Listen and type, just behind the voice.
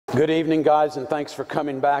Good evening, guys, and thanks for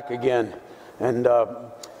coming back again. And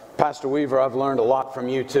Pastor Weaver, I've learned a lot from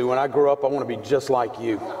you too. When I grow up, I want to be just like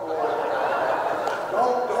you.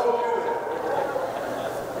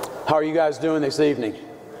 How are you guys doing this evening?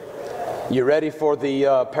 You ready for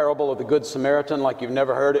the parable of the Good Samaritan like you've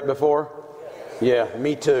never heard it before? Yeah,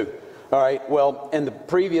 me too. All right, well, in the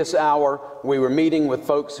previous hour, we were meeting with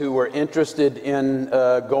folks who were interested in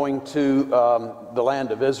going to the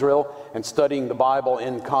land of Israel and studying the Bible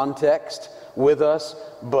in context with us.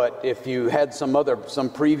 But if you had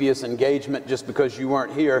some previous engagement just because you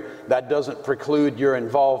weren't here, that doesn't preclude your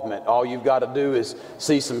involvement. All you've got to do is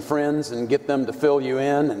see some friends and get them to fill you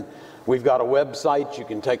in. And we've got a website. You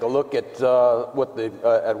can take a look at what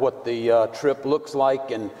the trip looks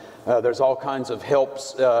like, and there's all kinds of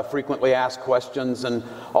helps, frequently asked questions, and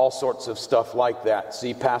all sorts of stuff like that.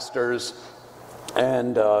 See pastors,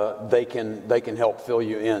 and they can help fill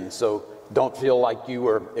you in. So don't feel like you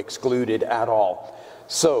were excluded at all.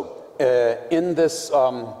 So in this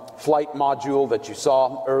flight module that you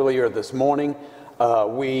saw earlier this morning,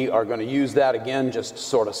 we are going to use that again, just to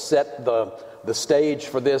sort of set the stage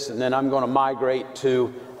for this, and then I'm going to migrate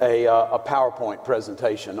to a PowerPoint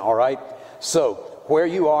presentation. All right. So where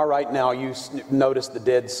you are right now, you notice the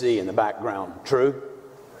Dead Sea in the background, true?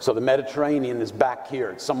 So the Mediterranean is back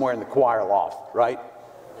here. It's somewhere in the choir loft, right?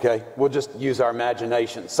 Okay, we'll just use our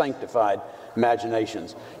imagination, sanctified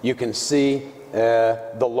imaginations. You can see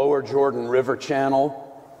the lower Jordan River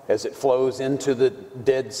channel as it flows into the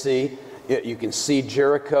Dead Sea. You can see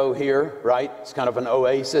Jericho here, right? It's kind of an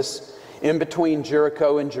oasis. In between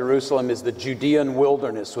Jericho and Jerusalem is the Judean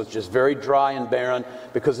wilderness, which is very dry and barren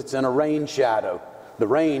because it's in a rain shadow. The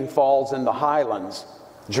rain falls in the highlands.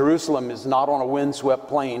 Jerusalem is not on a windswept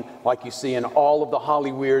plain like you see in all of the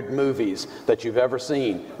Hollywood movies that you've ever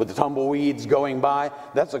seen, with the tumbleweeds going by.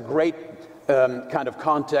 That's a great kind of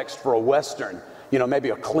context for a Western. You know, maybe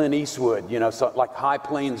a Clint Eastwood, so like High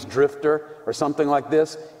Plains Drifter or something like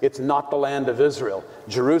this. It's not the land of Israel.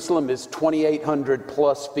 Jerusalem is 2,800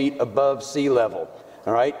 plus feet above sea level.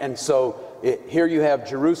 All right, and so here you have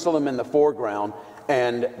Jerusalem in the foreground,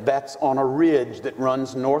 and that's on a ridge that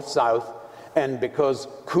runs north-south. And because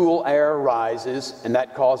cool air rises, and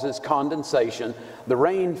that causes condensation, the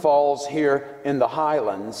rain falls here in the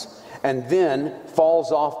highlands, and then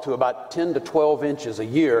falls off to about 10 to 12 inches a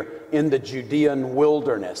year in the Judean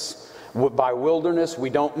wilderness. By wilderness, we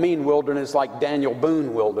don't mean wilderness like Daniel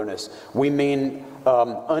Boone wilderness. We mean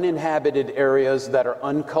uninhabited areas that are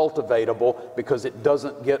uncultivatable because it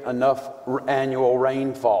doesn't get enough annual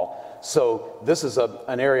rainfall. So this is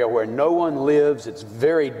an area where no one lives. It's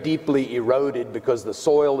very deeply eroded because the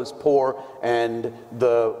soil is poor, and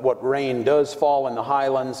what rain does fall in the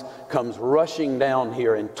highlands comes rushing down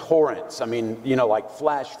here in torrents. I mean, like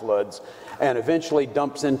flash floods, and eventually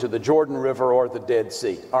dumps into the Jordan River or the Dead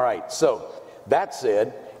Sea. All right, so that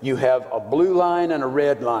said, you have a blue line and a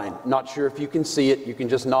red line. Not sure if you can see it. You can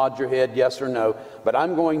just nod your head yes or no. But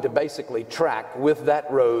I'm going to basically track with that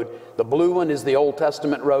road. The blue one is the Old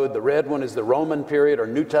Testament road. The red one is the Roman period or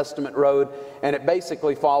New Testament road. And it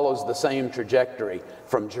basically follows the same trajectory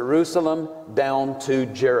from Jerusalem down to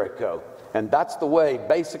Jericho. And that's the way,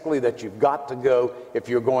 basically, that you've got to go if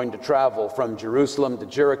you're going to travel from Jerusalem to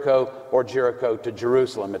Jericho or Jericho to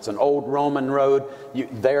Jerusalem. It's an old Roman road.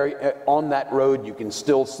 There, on that road, you can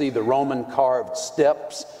still see the Roman carved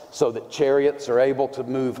steps so that chariots are able to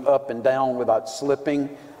move up and down without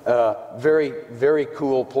slipping. Very, very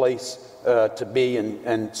cool place to be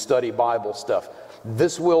and study Bible stuff.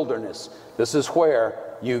 This wilderness, this is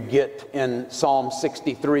where you get in Psalm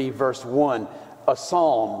 63, verse 1, a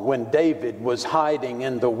psalm when David was hiding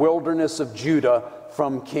in the wilderness of Judah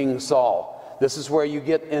from King Saul. This is where you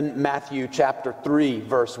get in Matthew chapter 3,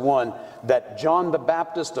 verse 1, that John the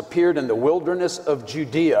Baptist appeared in the wilderness of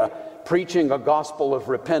Judea preaching a gospel of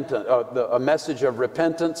repentance, a message of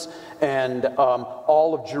repentance, and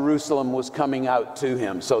all of Jerusalem was coming out to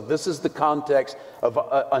him. So this is the context of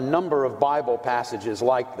a number of Bible passages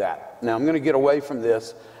like that. Now I'm going to get away from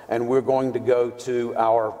this, and we're going to go to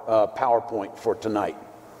our PowerPoint for tonight.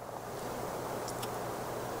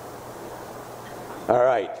 All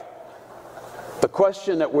right. The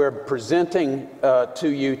question that we're presenting to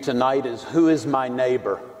you tonight is, who is my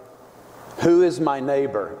neighbor? Who is my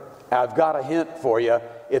neighbor? I've got a hint for you.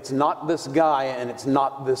 It's not this guy, and it's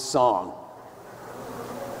not this song.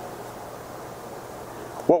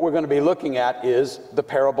 What we're going to be looking at is the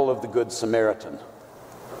parable of the Good Samaritan.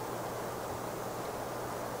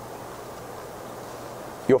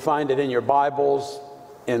 You'll find it in your Bibles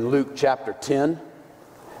in Luke chapter 10.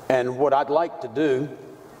 And what I'd like to do,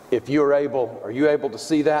 if you're able, are you able to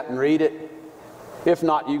see that and read it? If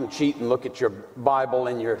not, you can cheat and look at your Bible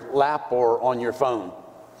in your lap or on your phone.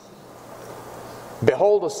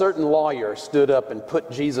 Behold, a certain lawyer stood up and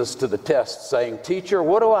put Jesus to the test, saying, Teacher,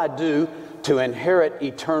 what do I do to inherit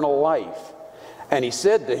eternal life? And he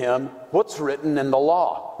said to him, what's written in the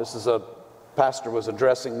law? This is a pastor was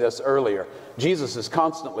addressing this earlier. Jesus is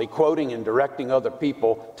constantly quoting and directing other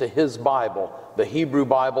people to his Bible, the Hebrew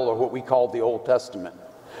Bible, or what we call the Old Testament.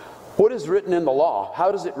 What is written in the law?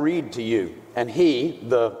 How does it read to you? And he,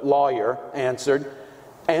 the lawyer, answered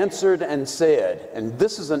and said, and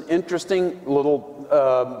this is an interesting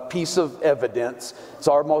little piece of evidence. It's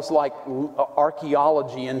almost like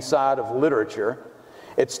archaeology inside of literature.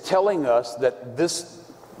 It's telling us that this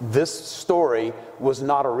story was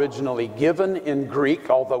not originally given in Greek,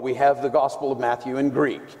 although we have the Gospel of Matthew in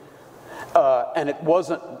Greek. And it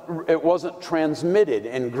wasn't transmitted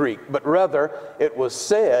in Greek, but rather it was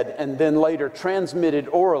said and then later transmitted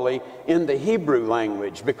orally in the Hebrew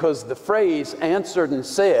language, because the phrase answered and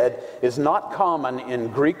said is not common in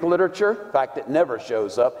Greek literature. In fact, it never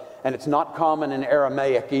shows up, and it's not common in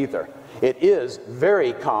Aramaic either. It is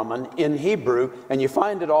very common in Hebrew, and you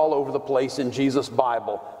find it all over the place in Jesus'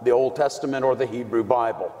 Bible, the Old Testament or the Hebrew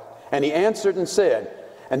Bible. And he answered and said,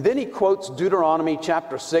 and then he quotes Deuteronomy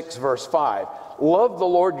chapter 6, verse 5. Love the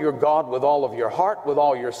Lord your God with all of your heart, with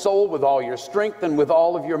all your soul, with all your strength, and with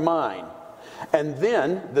all of your mind. And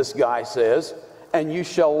then this guy says, and you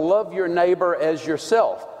shall love your neighbor as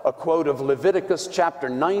yourself. A quote of Leviticus chapter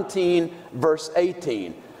 19, verse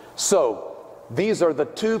 18. So, these are the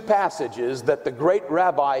two passages that the great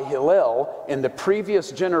Rabbi Hillel in the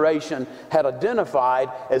previous generation had identified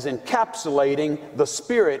as encapsulating the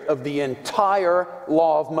spirit of the entire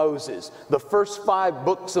law of Moses. The first 5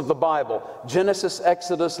 books of the Bible, Genesis,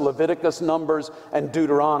 Exodus, Leviticus, Numbers, and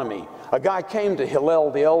Deuteronomy. A guy came to Hillel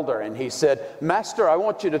the elder and he said, Master, I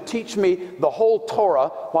want you to teach me the whole Torah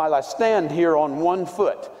while I stand here on one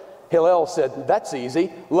foot. Hillel said, that's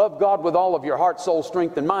easy. Love God with all of your heart, soul,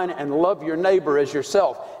 strength, and mind, and love your neighbor as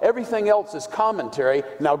yourself. Everything else is commentary.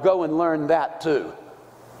 Now go and learn that too.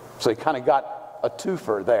 So he kind of got a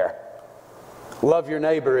twofer there. Love your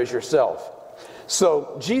neighbor as yourself.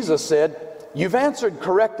 So Jesus said, you've answered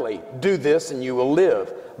correctly. Do this and you will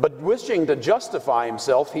live. But wishing to justify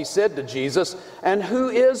himself, he said to Jesus, and who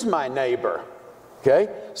is my neighbor? Okay,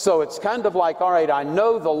 so it's kind of like, all right, I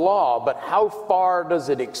know the law, but how far does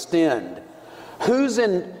it extend? Who's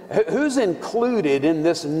included in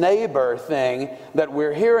this neighbor thing that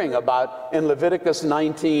we're hearing about in Leviticus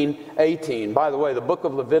 19:18? By the way, the book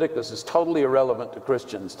of Leviticus is totally irrelevant to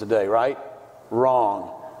Christians today, right?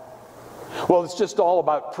 Wrong. Well, it's just all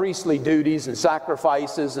about priestly duties and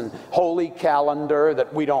sacrifices and holy calendar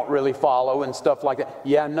that we don't really follow and stuff like that.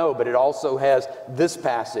 Yeah, no, but it also has this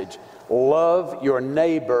passage. Love your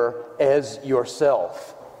neighbor as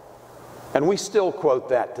yourself. And we still quote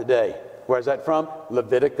that today. Where's that from?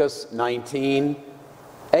 Leviticus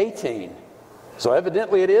 19:18. So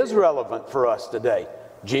evidently it is relevant for us today.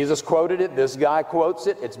 Jesus quoted it. This guy quotes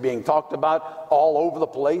it. It's being talked about all over the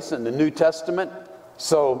place in the New Testament.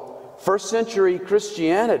 So first century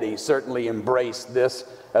Christianity certainly embraced this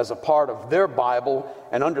as a part of their Bible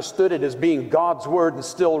and understood it as being God's Word and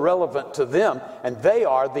still relevant to them. And they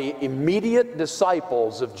are the immediate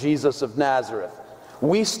disciples of Jesus of Nazareth.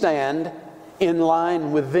 We stand in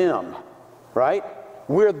line with them, right?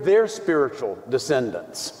 We're their spiritual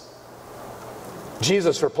descendants.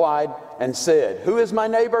 Jesus replied and said, who is my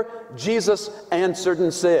neighbor? Jesus answered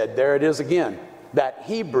and said, there it is again. That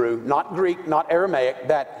Hebrew, not Greek, not Aramaic,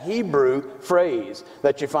 that Hebrew phrase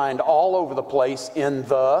that you find all over the place in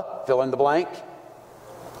the, fill in the blank,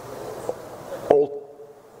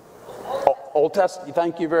 Old Testament,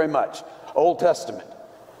 thank you very much, Old Testament.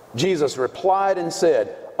 Jesus replied and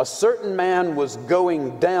said, a certain man was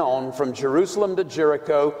going down from Jerusalem to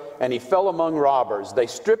Jericho, and he fell among robbers. They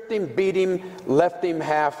stripped him, beat him, left him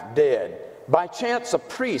half dead. By chance, a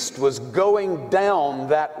priest was going down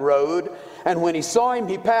that road, and when he saw him,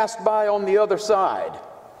 he passed by on the other side.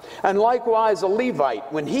 And likewise, a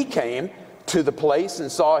Levite, when he came to the place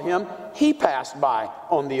and saw him, he passed by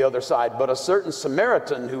on the other side. But a certain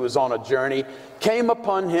Samaritan who was on a journey came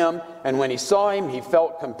upon him, and when he saw him, he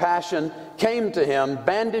felt compassion, came to him,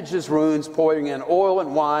 bandaged his wounds, pouring in oil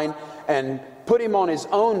and wine, and put him on his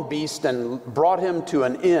own beast and brought him to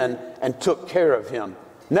an inn and took care of him.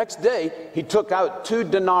 Next day, he took out 2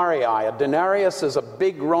 denarii. A denarius is a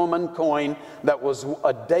big Roman coin that was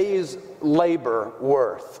a day's labor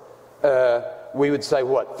worth. We would say,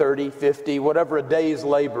 what, 30, 50, whatever a day's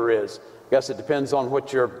labor is. I guess it depends on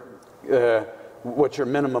what your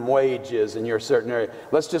minimum wage is in your certain area.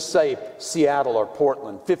 Let's just say Seattle or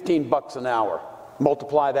Portland, $15 an hour.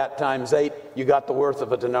 Multiply that times 8, you got the worth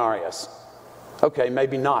of a denarius. Okay,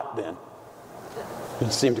 maybe not then.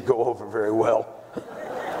 It seemed to go over very well.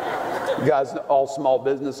 You guys, all small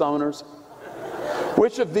business owners?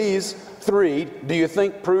 Which of these 3 do you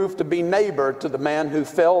think proved to be neighbor to the man who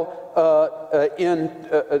fell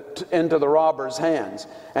into the robber's hands?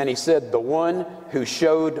 And he said, the one who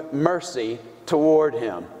showed mercy toward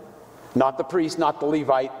him. Not the priest, not the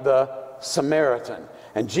Levite, the Samaritan.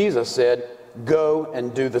 And Jesus said, go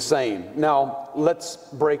and do the same. Now, let's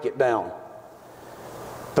break it down.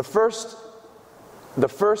 The first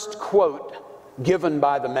quote given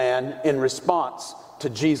by the man in response to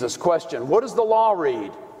Jesus' question, what does the law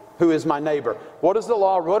read? Who is my neighbor? What is the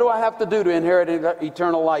law? What do I have to do to inherit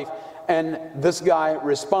eternal life? And this guy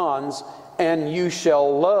responds, and you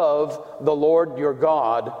shall love the Lord your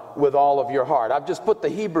God with all of your heart. I've just put the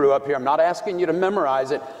Hebrew up here. I'm not asking you to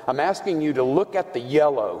memorize it. I'm asking you to look at the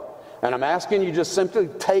yellow. And I'm asking you just simply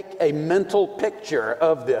take a mental picture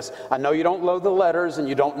of this. I know you don't know the letters and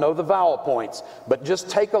you don't know the vowel points, but just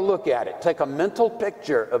take a look at it. Take a mental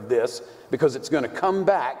picture of this, because it's going to come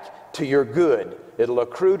back to your good. It'll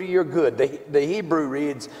accrue to your good. The Hebrew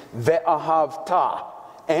reads, ve'ahavta,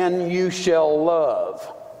 and you shall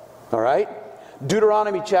love. All right?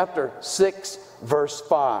 Deuteronomy chapter 6, verse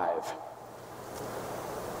 5.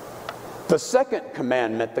 The second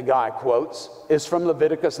commandment the guy quotes is from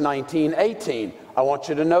Leviticus 19:18. I want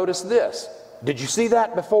you to notice this. Did you see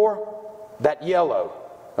that before? That yellow.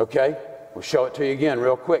 Okay? We'll show it to you again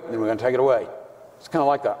real quick, and then we're going to take it away. It's kind of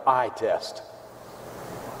like an eye test.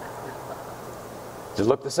 Does it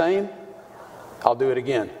look the same? I'll do it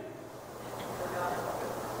again.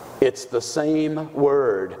 It's the same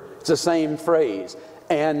word. It's the same phrase.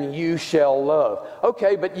 And you shall love.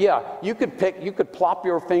 Okay, but yeah, you could plop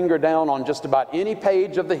your finger down on just about any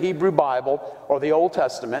page of the Hebrew Bible or the Old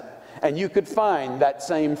Testament, and you could find that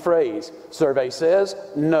same phrase. Survey says,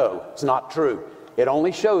 no, it's not true. It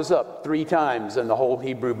only shows up 3 times in the whole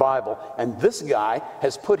Hebrew Bible, and this guy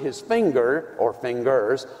has put his finger, or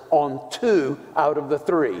fingers, on 2 out of the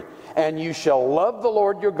 3. And you shall love the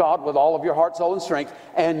Lord your God with all of your heart, soul, and strength,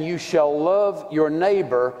 and you shall love your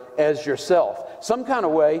neighbor as yourself. Some kind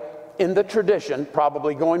of way, in the tradition,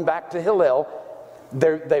 probably going back to Hillel,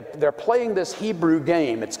 they're playing this Hebrew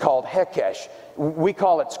game. It's called Hekesh. We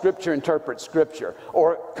call it Scripture interprets Scripture,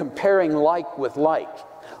 or comparing like with like.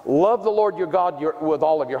 Love the Lord your God with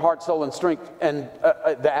all of your heart, soul, and strength. And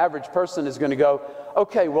the average person is going to go,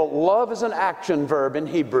 okay, well, love is an action verb in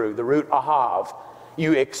Hebrew, the root ahav.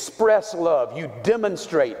 You express love, you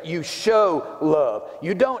demonstrate, you show love.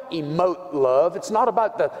 You don't emote love. It's not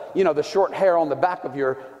about the short hair on the back of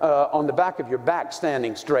your back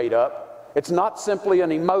standing straight up. It's not simply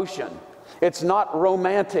an emotion. It's not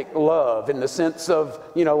romantic love in the sense of,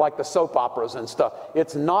 like the soap operas and stuff.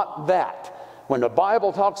 It's not that. When the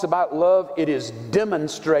Bible talks about love, it is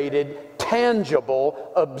demonstrated,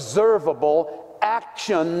 tangible, observable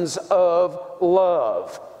actions of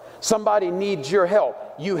love. Somebody needs your help.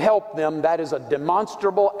 You help them. That is a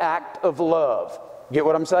demonstrable act of love. Get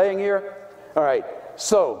what I'm saying here? All right.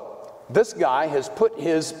 So this guy has put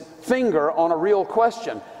his finger on a real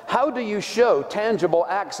question. How do you show tangible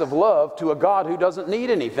acts of love to a God who doesn't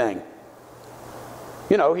need anything?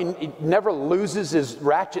 He never loses his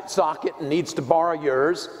ratchet socket and needs to borrow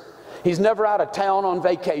yours. He's never out of town on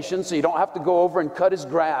vacation, so you don't have to go over and cut his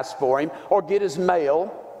grass for him or get his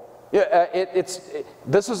mail.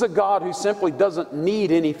 This is a God who simply doesn't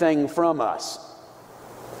need anything from us.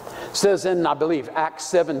 It says in, I believe, Acts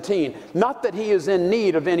 17, not that he is in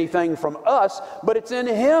need of anything from us, but it's in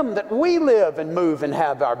him that we live and move and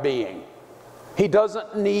have our being. He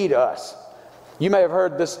doesn't need us. You may have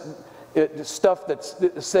heard this stuff that's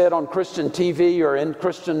said on Christian TV or in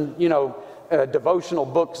Christian, devotional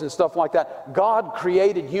books and stuff like that. God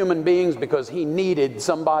created human beings because he needed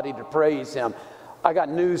somebody to praise him. I got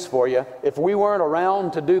news for you. If we weren't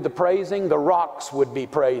around to do the praising, the rocks would be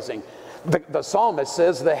praising. The psalmist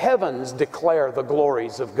says the heavens declare the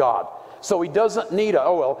glories of God. So he doesn't need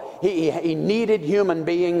he needed human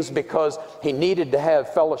beings because he needed to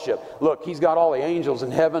have fellowship. Look, he's got all the angels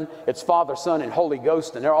in heaven. It's Father, Son, and Holy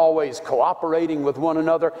Ghost, and they're always cooperating with one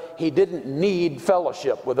another. He didn't need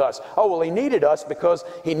fellowship with us. He needed us because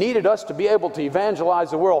he needed us to be able to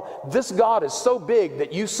evangelize the world. This God is so big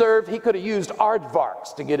that you serve, he could have used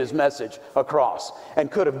aardvarks to get his message across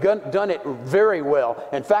and could have done it very well.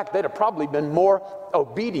 In fact, they'd have probably been more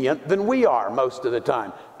obedient than we are most of the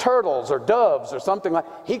time. Turtles or doves or something like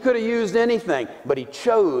that. He could have used anything, but he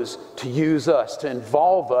chose to use us, to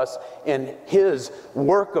involve us in his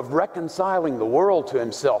work of reconciling the world to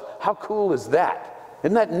himself. How cool is that?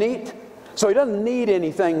 Isn't that neat? So he doesn't need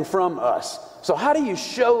anything from us. So how do you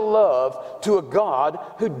show love to a God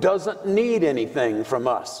who doesn't need anything from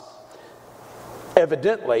us?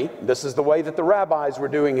 Evidently, this is the way that the rabbis were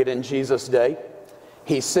doing it in Jesus' day.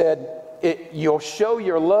 He said, you'll show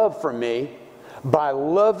your love for me by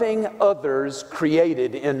loving others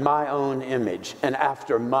created in my own image and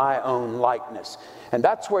after my own likeness. And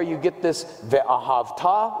that's where you get this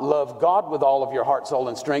ve'ahavta, love God with all of your heart, soul,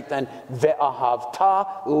 and strength, and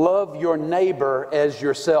ve'ahavta, love your neighbor as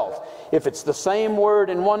yourself. If it's the same word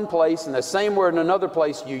in one place and the same word in another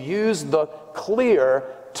place, you use the clear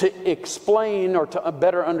to explain or to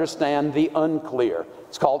better understand the unclear.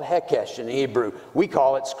 It's called hekesh in Hebrew. We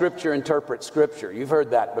call it Scripture interprets Scripture. You've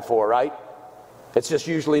heard that before, right? It's just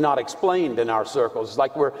usually not explained in our circles. It's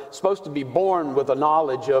like we're supposed to be born with a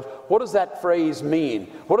knowledge of what does that phrase mean?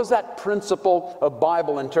 What does that principle of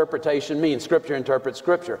Bible interpretation mean? Scripture interprets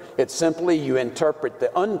Scripture. It's simply you interpret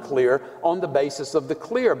the unclear on the basis of the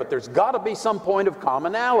clear. But there's got to be some point of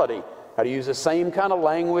commonality. Got to use the same kind of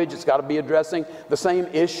language. It's got to be addressing the same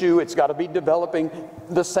issue. It's got to be developing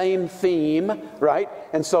the same theme, right?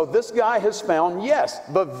 And so this guy has found, yes,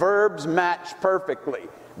 the verbs match perfectly.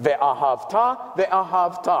 Ve'ahavta,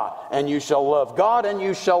 ve'ahavta. And you shall love God and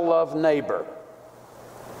you shall love neighbor.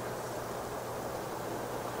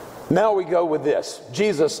 Now we go with this.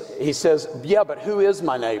 Jesus, he says, yeah, but who is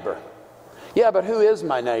my neighbor? Yeah, but who is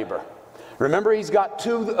my neighbor? Remember, he's got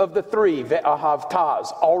two of the three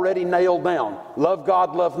ve'ahavtas already nailed down. Love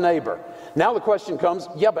God, love neighbor. Now the question comes,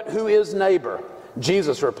 yeah, but who is neighbor?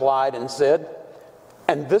 Jesus replied and said,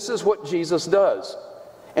 and this is what Jesus does.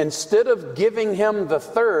 Instead of giving him the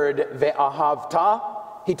third ve'ahavta,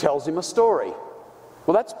 he tells him a story.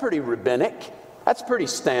 Well, that's pretty rabbinic. That's pretty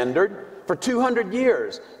standard. For 200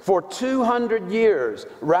 years,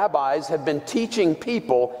 rabbis have been teaching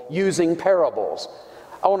people using parables.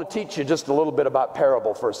 I want to teach you just a little bit about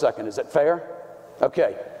parable for a second. Is that fair?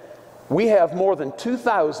 Okay. We have more than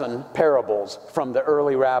 2,000 parables from the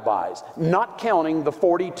early rabbis, not counting the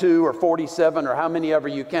 42 or 47 or how many ever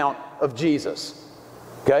you count of Jesus.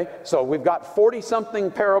 Okay? So we've got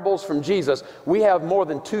 40-something parables from Jesus. We have more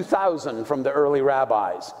than 2,000 from the early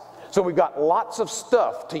rabbis. So we've got lots of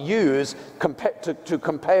stuff to use to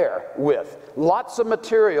compare with. Lots of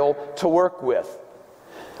material to work with.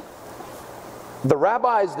 The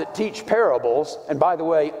rabbis that teach parables, and by the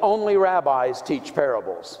way, only rabbis teach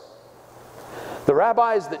parables. The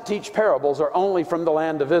rabbis that teach parables are only from the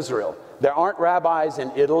land of Israel. There aren't rabbis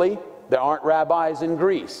in Italy. There aren't rabbis in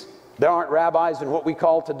Greece. There aren't rabbis in what we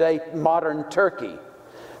call today modern Turkey.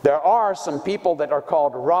 There are some people that are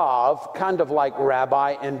called Rav, kind of like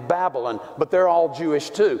rabbi in Babylon, but they're all Jewish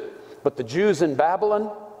too. But the Jews in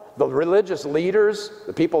Babylon, the religious leaders,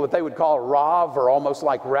 the people that they would call Rav or almost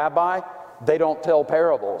like rabbi, they don't tell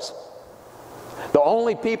parables. The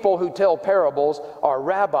only people who tell parables are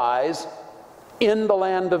rabbis in the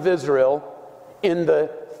land of Israel in the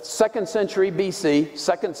 2nd century BC,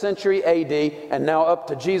 2nd century AD, and now up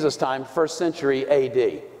to Jesus' time, 1st century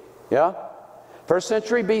AD. Yeah? 1st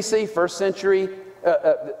century BC, 2nd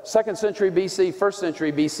century BC, 1st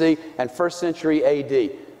century BC, and 1st century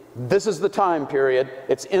AD. This is the time period.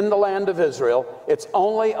 It's in the land of Israel. It's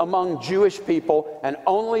only among Jewish people, and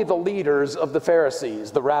only the leaders of the Pharisees,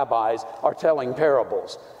 the rabbis, are telling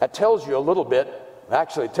parables. That tells you a little bit,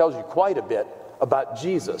 actually it tells you quite a bit about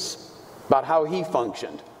Jesus, about how he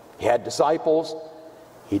functioned. He had disciples.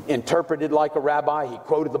 He interpreted like a rabbi. He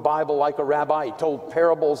quoted the Bible like a rabbi. He told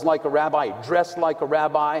parables like a rabbi. He dressed like a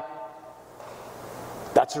rabbi.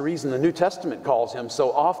 That's the reason the New Testament calls him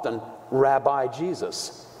so often Rabbi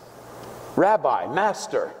Jesus. Rabbi,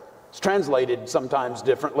 master. It's translated sometimes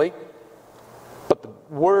differently. But the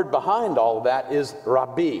word behind all of that is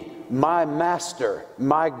Rabbi, my master,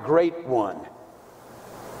 my great one.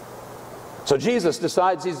 So Jesus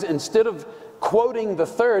decides instead of quoting the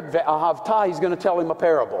third ve'ahavta, he's going to tell him a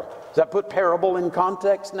parable. Does that put parable in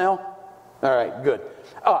context now? All right, good.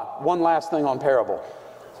 One last thing on parable.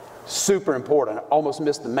 Super important. I almost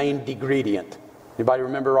missed the main ingredient. Anybody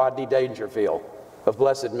remember Rodney Dangerfield of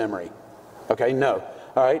blessed memory? Okay, no.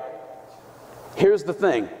 All right. Here's the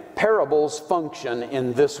thing. Parables function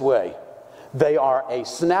in this way. They are a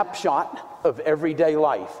snapshot of everyday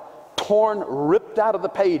life, ripped out of the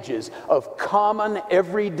pages of common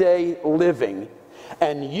everyday living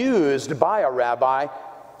and used by a rabbi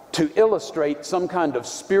to illustrate some kind of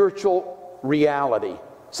spiritual reality,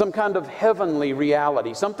 some kind of heavenly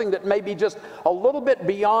reality, something that may be just a little bit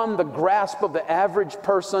beyond the grasp of the average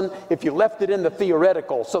person if you left it in the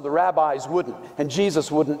theoretical, so the rabbis wouldn't and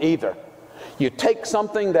Jesus wouldn't either. You take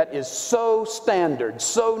something that is so standard,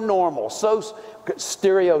 so normal, so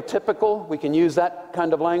stereotypical, we can use that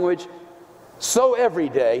kind of language, so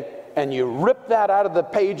everyday, and you rip that out of the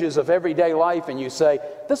pages of everyday life and you say,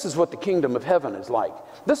 this is what the kingdom of heaven is like.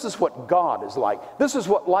 This is what God is like. This is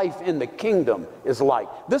what life in the kingdom is like.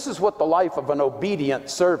 This is what the life of an obedient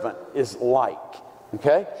servant is like.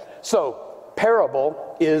 Okay? So,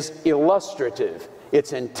 parable is illustrative.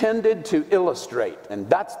 It's intended to illustrate. And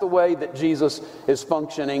that's the way that Jesus is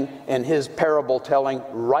functioning in his parable telling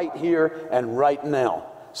right here and right now.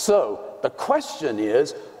 So, the question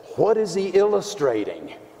is, what is he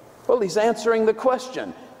illustrating? Well, he's answering the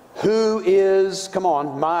question. Who is, come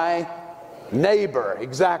on, my neighbor?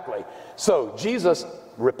 Exactly. So Jesus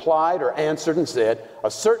replied or answered and said,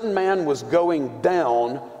 a certain man was going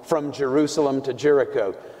down from Jerusalem to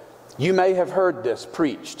Jericho. You may have heard this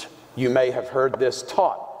preached. You may have heard this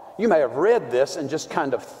taught. You may have read this and just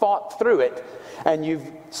kind of thought through it, and you've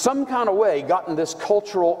some kind of way gotten this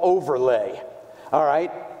cultural overlay. All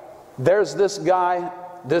right? There's this guy,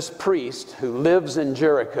 this priest who lives in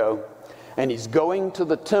Jericho, and he's going to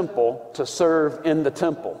the temple to serve in the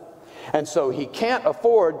temple. And so he can't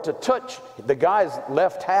afford to touch, the guy's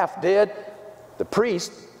left half dead. The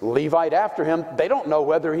priest, Levite after him, they don't know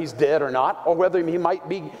whether he's dead or not, or whether he might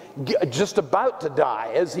be just about to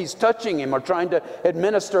die as he's touching him or trying to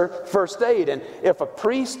administer first aid. And if a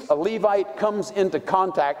priest, a Levite, comes into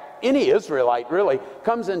contact, any Israelite really,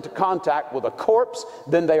 comes into contact with a corpse,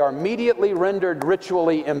 then they are immediately rendered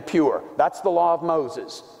ritually impure. That's the law of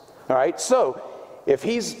Moses. All right, so if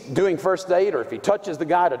he's doing first aid, or if he touches the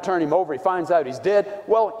guy to turn him over, he finds out he's dead,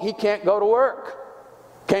 well, he can't go to work.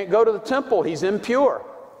 Can't go to the temple. He's impure.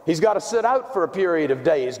 He's got to sit out for a period of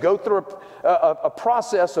days, go through a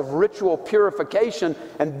process of ritual purification,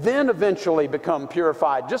 and then eventually become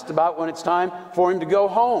purified just about when it's time for him to go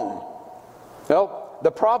home. Well,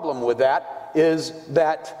 the problem with that is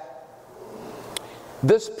that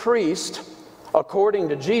this priest, according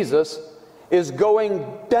to Jesus, is going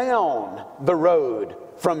down the road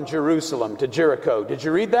from Jerusalem to Jericho. Did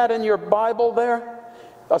you read that in your Bible there?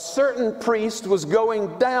 A certain priest was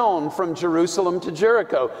going down from Jerusalem to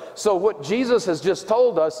Jericho. So what Jesus has just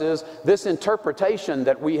told us is this interpretation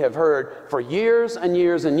that we have heard for years and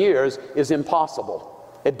years and years is impossible.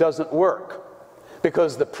 It doesn't work.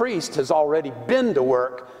 Because the priest has already been to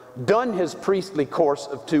work, done his priestly course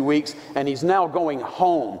of 2 weeks, and he's now going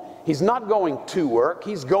home. He's not going to work,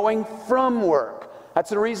 he's going from work.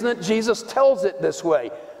 That's the reason that Jesus tells it this way.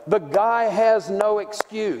 The guy has no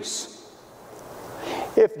excuse.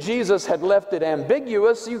 If Jesus had left it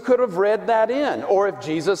ambiguous, you could have read that in. Or if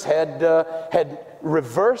Jesus had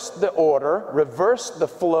reversed the order, reversed the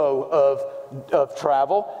flow of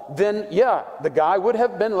travel, then yeah, the guy would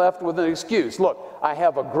have been left with an excuse. Look, I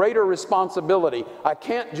have a greater responsibility. I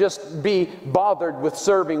can't just be bothered with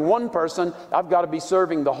serving one person. I've got to be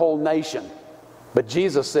serving the whole nation. But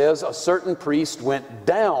Jesus says a certain priest went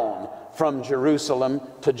down from Jerusalem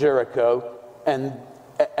to Jericho and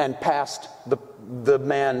passed the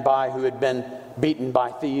man by who had been beaten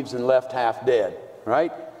by thieves and left half dead,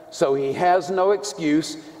 right? So he has no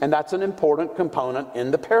excuse, and that's an important component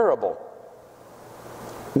in the parable.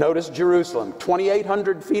 Notice Jerusalem,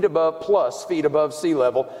 2,800 feet above plus feet above sea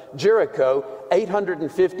level. Jericho,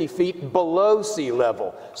 850 feet below sea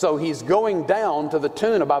level. So he's going down to the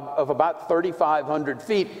tune of about 3,500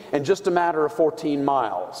 feet in just a matter of 14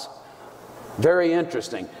 miles. Very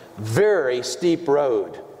interesting. Very steep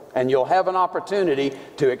road. And you'll have an opportunity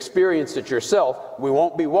to experience it yourself. We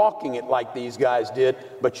won't be walking it like these guys did,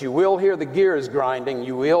 but you will hear the gears grinding.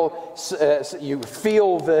 You will you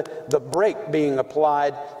feel the brake being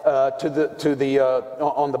applied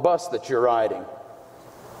on the bus that you're riding.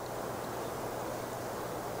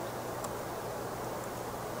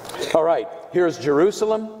 All right, here's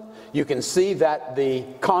Jerusalem. You can see that the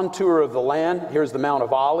contour of the land. Here's the Mount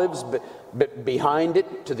of Olives, but behind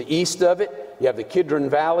it, to the east of it, you have the Kidron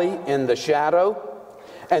Valley in the shadow.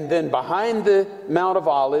 And then behind the Mount of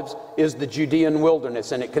Olives is the Judean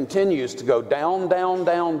wilderness. And it continues to go down, down,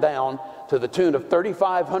 down, down to the tune of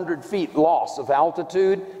 3,500 feet loss of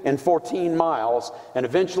altitude in 14 miles. And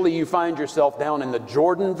eventually you find yourself down in the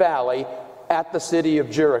Jordan Valley at the city of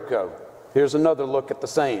Jericho. Here's another look at the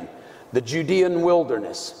same. The Judean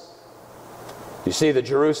wilderness. You see the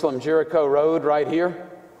Jerusalem-Jericho road right here?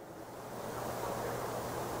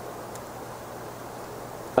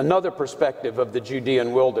 Another perspective of the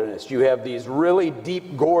Judean wilderness. You have these really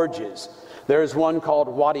deep gorges. There's one called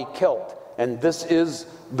Wadi Kelt, and this is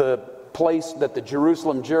the place that the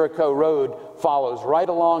Jerusalem-Jericho road follows right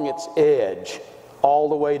along its edge. all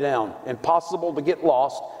the way down. Impossible to get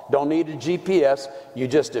lost. Don't need a GPS. You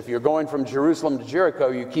just, if you're going from Jerusalem to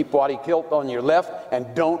Jericho, you keep Wadi Kilt on your left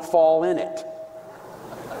and don't fall in it.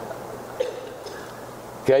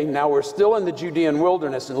 Okay, now we're still in the Judean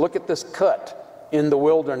wilderness, and look at this cut in the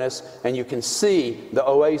wilderness, and you can see the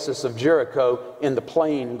oasis of Jericho in the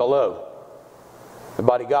plain below.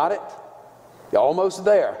 Everybody got it? You're almost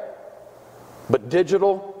there. But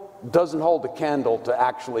digital doesn't hold the candle to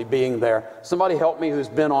actually being there. Somebody help me who's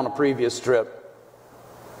been on a previous trip.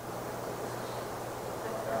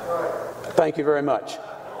 Thank you very much.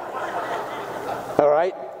 All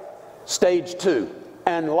right, stage 2.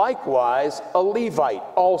 And likewise a Levite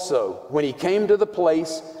also, when he came to the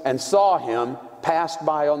place and saw him, passed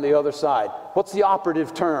by on the other side. What's the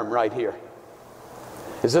operative term right here?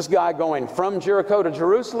 Is this guy going from Jericho to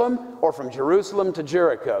Jerusalem or from Jerusalem to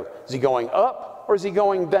Jericho? Is he going up or is he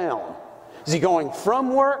going down? Is he going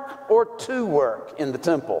from work or to work in the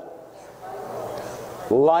temple?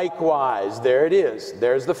 Likewise, there it is.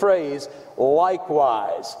 There's the phrase,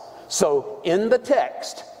 likewise. So in the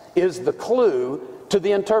text is the clue to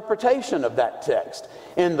the interpretation of that text.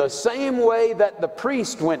 In the same way that the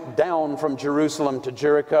priest went down from Jerusalem to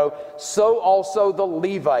Jericho, so also the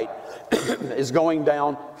Levite is going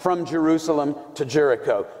down from Jerusalem to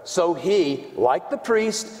Jericho. So he, like the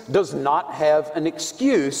priest, does not have an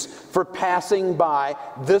excuse for passing by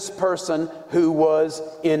this person who was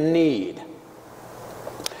in need.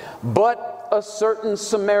 But a certain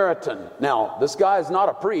Samaritan. Now, this guy is not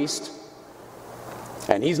a priest,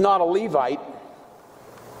 and he's not a Levite,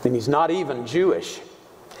 and he's not even Jewish.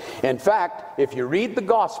 In fact, if you read the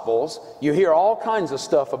Gospels, you hear all kinds of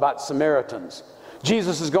stuff about Samaritans.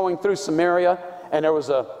 Jesus is going through Samaria, and there was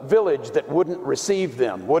a village that wouldn't receive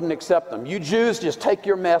them, wouldn't accept them. You Jews, just take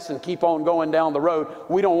your mess and keep on going down the road.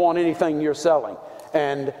 We don't want anything you're selling.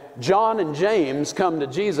 And John and James come to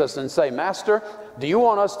Jesus and say, Master, do you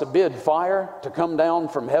want us to bid fire to come down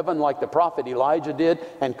from heaven like the prophet Elijah did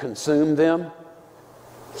and consume them?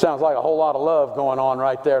 Sounds like a whole lot of love going on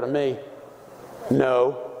right there to me.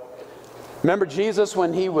 No. Remember Jesus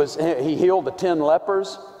when he healed the 10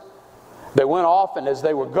 lepers? They went off, and as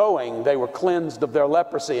they were going, they were cleansed of their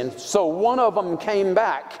leprosy. And so one of them came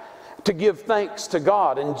back to give thanks to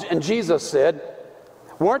God. And Jesus said,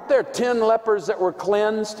 weren't there 10 lepers that were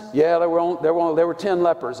cleansed? Yeah, there were 10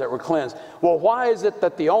 lepers that were cleansed. Well, why is it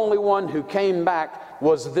that the only one who came back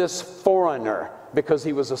was this foreigner? Because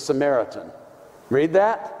he was a Samaritan. Read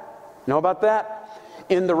that? Know about that?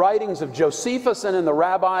 In the writings of Josephus and in the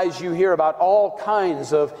rabbis, you hear about all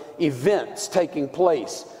kinds of events taking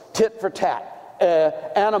place. Tit for tat.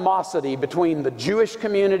 Animosity between the Jewish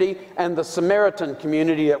community and the Samaritan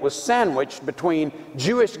community that was sandwiched between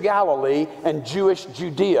Jewish Galilee and Jewish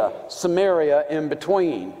Judea, Samaria in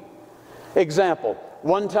between. Example,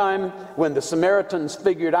 one time when the Samaritans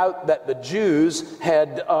figured out that the Jews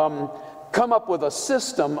had come up with a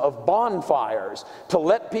system of bonfires to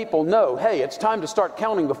let people know, hey, it's time to start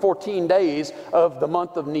counting the 14 days of the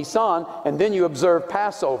month of Nisan, and then you observe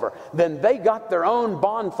Passover. Then they got their own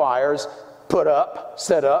bonfires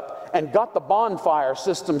set up, and got the bonfire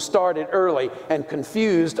system started early and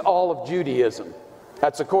confused all of Judaism.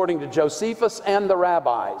 That's according to Josephus and the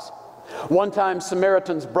rabbis. One time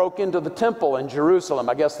Samaritans broke into the temple in Jerusalem.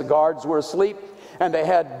 I guess the guards were asleep, and they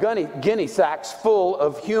had guinea sacks full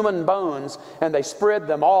of human bones, and they spread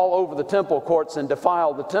them all over the temple courts and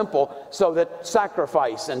defiled the temple so that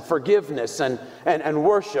sacrifice and forgiveness and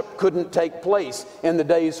worship couldn't take place in the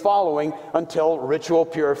days following until ritual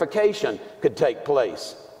purification could take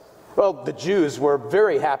place. Well, the Jews were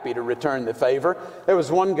very happy to return the favor. There was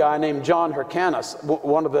one guy named John Hyrcanus,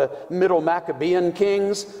 one of the Middle Maccabean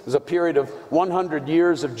kings. It was a period of 100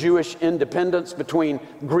 years of Jewish independence between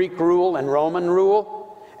Greek rule and Roman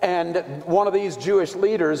rule. And one of these Jewish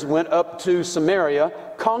leaders went up to Samaria,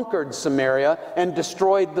 conquered Samaria, and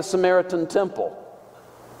destroyed the Samaritan temple.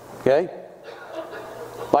 Okay?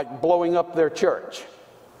 Like blowing up their church.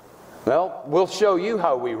 Well, we'll show you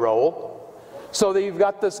how we roll. So that you've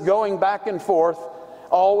got this going back and forth,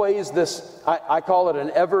 always this, I call it an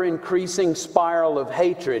ever-increasing spiral of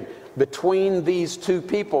hatred between these two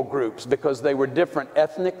people groups, because they were different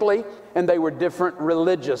ethnically and they were different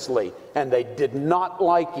religiously, and they did not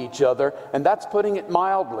like each other, and that's putting it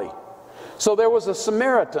mildly. So there was a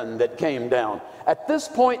Samaritan that came down. At this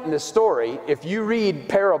point in the story, if you read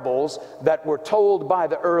parables that were told by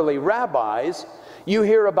the early rabbis, you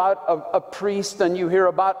hear about a priest, and you hear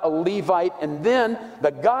about a Levite, and then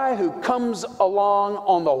the guy who comes along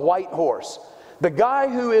on the white horse. The guy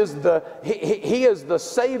who is he is the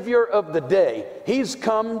savior of the day. He's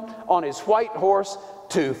come on his white horse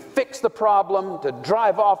to fix the problem, to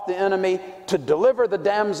drive off the enemy, to deliver the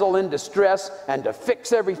damsel in distress, and to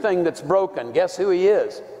fix everything that's broken. Guess who he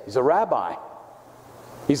is? He's a rabbi.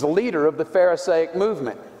 He's the leader of the Pharisaic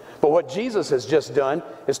movement. But what Jesus has just done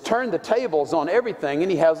is turned the tables on everything,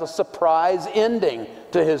 and he has a surprise ending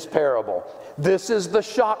to his parable. This is the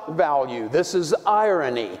shock value. This is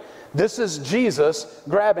irony. This is Jesus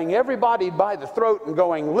grabbing everybody by the throat and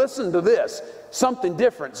going, listen to this. Something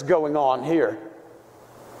different's going on here.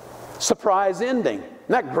 Surprise ending. Isn't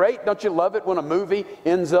that great? Don't you love it when a movie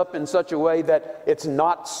ends up in such a way that it's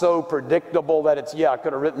not so predictable that it's, yeah, I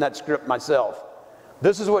could have written that script myself.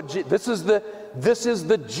 This is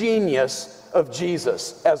the genius of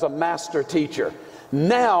Jesus as a master teacher.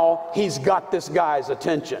 Now he's got this guy's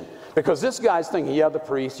attention. Because this guy's thinking, yeah, the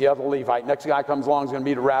priest, yeah, the Levite. Next guy comes along is going to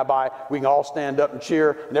be the rabbi. We can all stand up and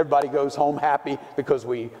cheer, and everybody goes home happy because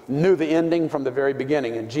we knew the ending from the very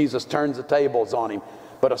beginning, and Jesus turns the tables on him.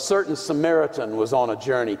 But a certain Samaritan was on a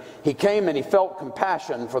journey. He came and he felt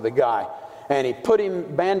compassion for the guy. And he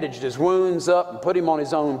bandaged his wounds up and put him on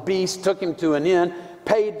his own beast, took him to an inn,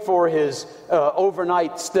 paid for his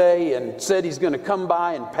overnight stay, and said he's going to come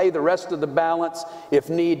by and pay the rest of the balance if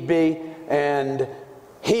need be. And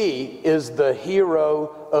he is the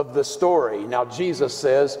hero of the story. Now Jesus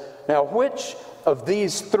says, now which of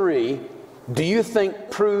these three do you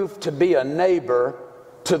think proved to be a neighbor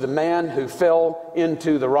to the man who fell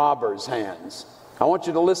into the robber's hands? I want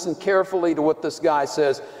you to listen carefully to what this guy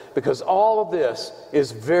says, because all of this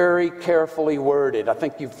is very carefully worded. I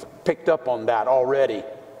think you've picked up on that already,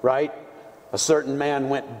 right? A certain man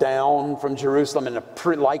went down from Jerusalem, and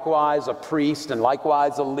likewise a priest, and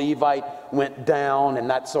likewise a Levite went down, and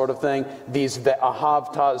that sort of thing. These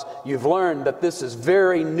ahavtas, you've learned that this is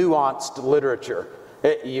very nuanced literature.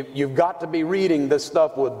 You've got to be reading this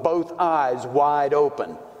stuff with both eyes wide open.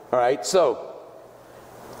 All right, so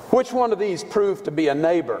which one of these proved to be a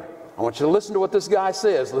neighbor? I want you to listen to what this guy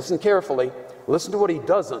says. Listen carefully. Listen to what he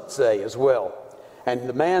doesn't say as well. And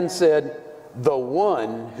the man said, the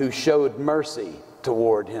one who showed mercy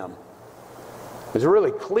toward him. It's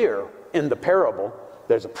really clear in the parable.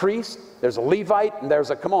 There's a priest, there's a Levite, and there's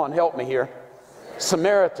a, come on, help me here,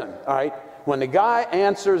 Samaritan, all right? When the guy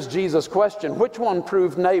answers Jesus' question, which one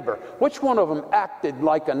proved neighbor? Which one of them acted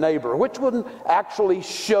like a neighbor? Which one actually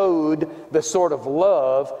showed the sort of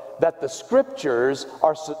love that the Scriptures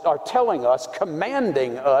are telling us,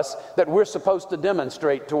 commanding us that we're supposed to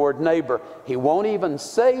demonstrate toward neighbor? He won't even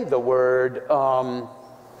say the word,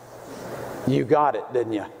 you got it,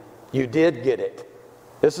 didn't you? You did get it.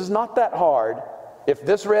 This is not that hard. If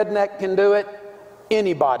this redneck can do it,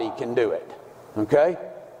 anybody can do it, okay?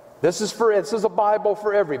 This is a Bible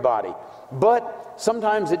for everybody. But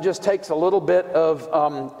sometimes it just takes a little bit of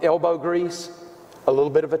elbow grease, a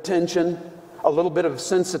little bit of attention, a little bit of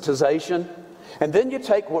sensitization. And then you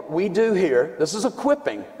take what we do here. This is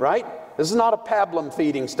equipping, right? This is not a pablum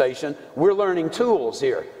feeding station. We're learning tools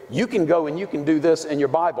here. You can go and you can do this in your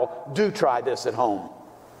Bible. Do try this at home.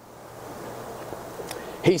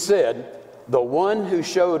 He said, the one who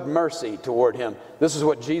showed mercy toward him. This is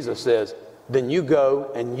what Jesus says. Then you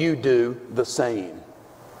go and you do the same.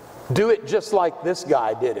 Do it just like this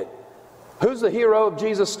guy did it. Who's the hero of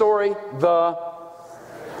Jesus' story?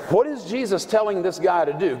 What is Jesus telling this guy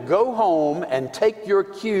to do? Go home and take your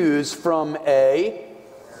cues from a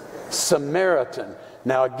Samaritan.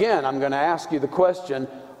 Now again, I'm going to ask you the question,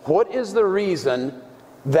 what is the reason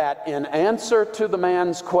that in answer to the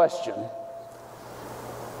man's question,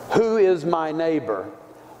 who is my neighbor?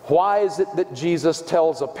 Why is it that Jesus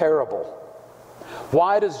tells a parable?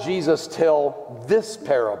 Why does Jesus tell this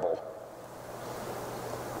parable?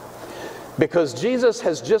 Because Jesus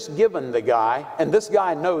has just given the guy, and this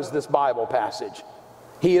guy knows this Bible passage.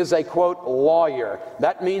 He is a, quote, lawyer.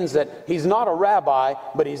 That means that he's not a rabbi,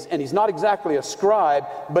 but he's not exactly a scribe,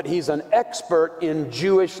 but he's an expert in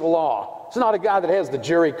Jewish law. It's not a guy that has the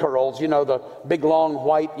jury curls, you know, the big long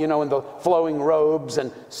white, you know, and the flowing robes, and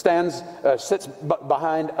sits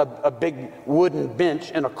behind a big wooden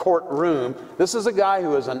bench in a courtroom. This is a guy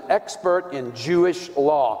who is an expert in Jewish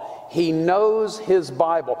law. He knows his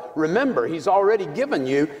Bible. Remember, he's already given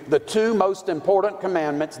you the two most important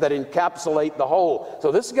commandments that encapsulate the whole. So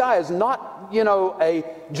this guy is not, you know, a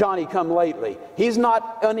Johnny-come-lately. He's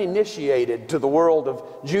not uninitiated to the world of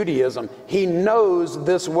Judaism. He knows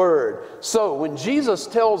this word. So when Jesus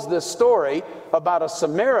tells this story about a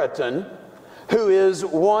Samaritan who is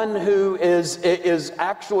one who is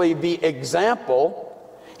actually the example,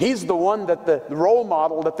 he's the one that the role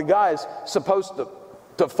model that the guy is supposed to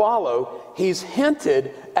to follow, he's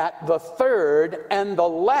hinted at the third and the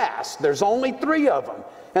last. There's only 3 of them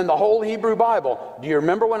in the whole Hebrew Bible. Do you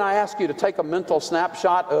remember when I asked you to take a mental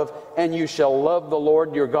snapshot of, and you shall love the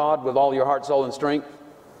Lord your God with all your heart, soul, and strength?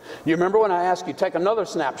 Do you remember when I asked you to take another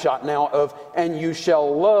snapshot now of, and you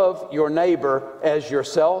shall love your neighbor as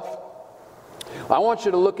yourself? I want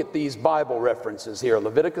you to look at these Bible references here,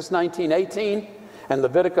 Leviticus 19:18 and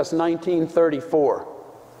Leviticus 19:34.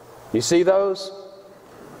 You see those?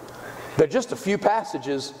 They're just a few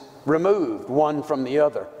passages removed one from the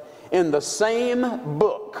other. In the same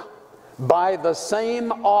book, by the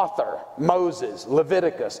same author, Moses,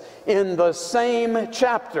 Leviticus, in the same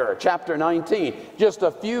chapter, chapter 19, just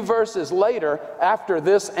a few verses later, after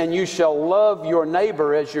this, and you shall love your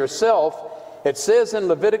neighbor as yourself, it says in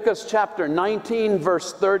Leviticus chapter 19,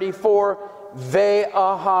 verse 34,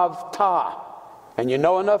 ve'ahavta. And you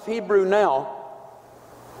know enough Hebrew now,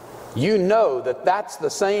 you know that that's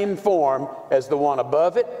the same form as the one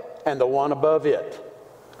above it and the one above it.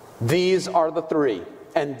 These are the 3,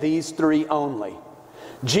 and these 3 only.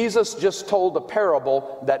 Jesus just told a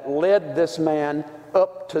parable that led this man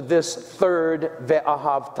up to this third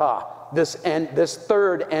ve'ahavta, this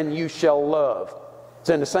third and you shall love. It's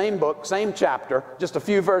in the same book, same chapter, just a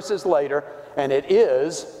few verses later, and it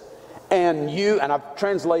is, and I've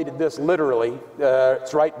translated this literally,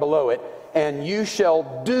 it's right below it, and you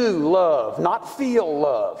shall do love, not feel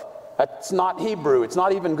love. That's not Hebrew, it's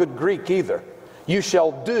not even good Greek either. You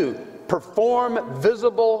shall do, perform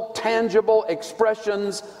visible, tangible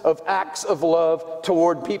expressions of acts of love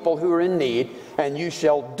toward people who are in need, and you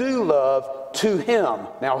shall do love to him.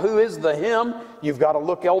 Now, who is the him? You've got to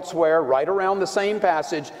look elsewhere, right around the same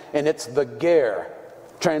passage, and it's the ger,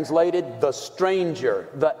 translated the stranger,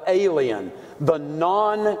 the alien, the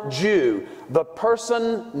non-Jew, the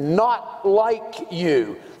person not like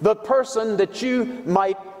you, the person that you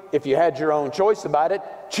might, if you had your own choice about it,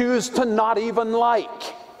 choose to not even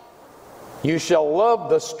like. You shall love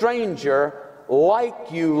the stranger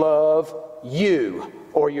like you love you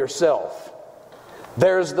or yourself.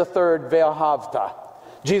 There's the third ve'ahavta.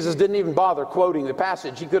 Jesus didn't even bother quoting the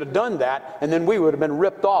passage. He could have done that, and then we would have been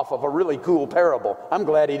ripped off of a really cool parable. I'm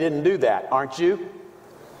glad he didn't do that, aren't you?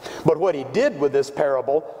 But what he did with this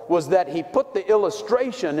parable was that he put the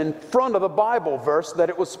illustration in front of the Bible verse that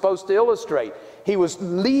it was supposed to illustrate. He was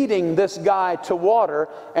leading this guy to water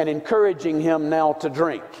and encouraging him now to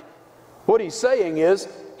drink. What he's saying is,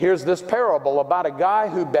 here's this parable about a guy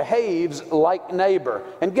who behaves like neighbor.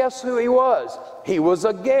 And guess who he was? He was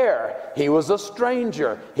a ger. He was a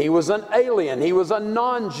stranger. He was an alien. He was a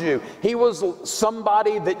non-Jew. He was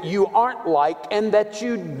somebody that you aren't like and that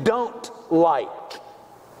you don't like.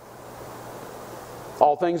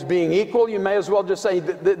 All things being equal, you may as well just say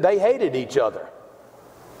that they hated each other.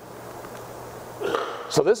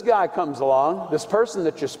 So this guy comes along, this person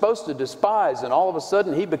that you're supposed to despise, and all of a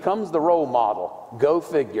sudden he becomes the role model. Go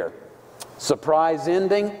figure. Surprise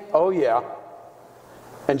ending? Oh yeah.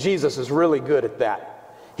 And Jesus is really good at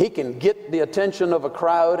that. He can get the attention of a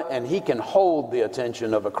crowd, and he can hold the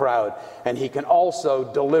attention of a crowd, and he can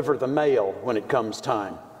also deliver the mail when it comes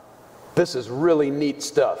time. This is really neat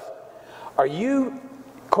stuff. Are you,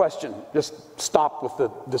 question, just stop with the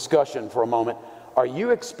discussion for a moment. Are you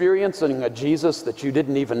experiencing a Jesus that you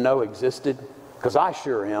didn't even know existed? Because I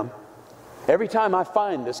sure am. Every time I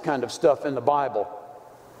find this kind of stuff in the Bible,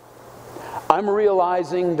 I'm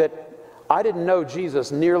realizing that I didn't know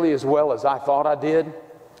Jesus nearly as well as I thought I did.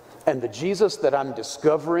 And the Jesus that I'm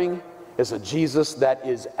discovering is a Jesus that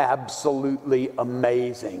is absolutely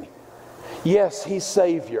amazing. Yes, he's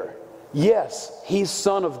Savior. Yes, he's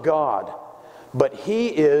Son of God. But he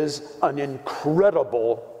is an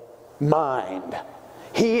incredible mind.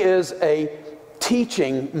 He is a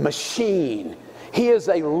teaching machine. He is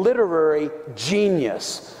a literary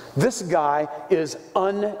genius. This guy is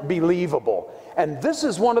unbelievable. And this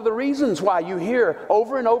is one of the reasons why you hear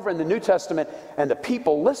over and over in the New Testament, and the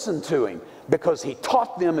people listen to him, because he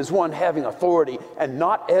taught them as one having authority and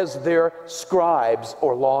not as their scribes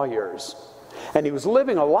or lawyers. And he was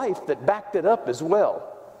living a life that backed it up as well.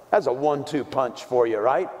 That's a 1-2 punch for you,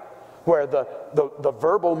 right? Where the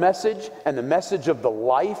verbal message and the message of the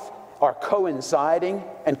life are coinciding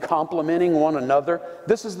and complementing one another.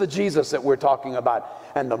 This is the Jesus that we're talking about.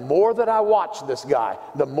 And the more that I watch this guy,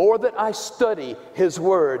 the more that I study his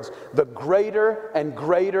words, the greater and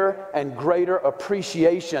greater and greater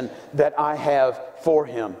appreciation that I have for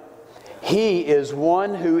him. He is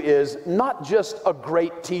one who is not just a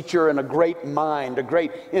great teacher and a great mind, a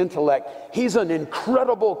great intellect. He's an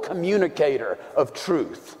incredible communicator of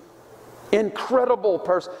truth. Incredible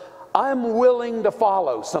person. I'm willing to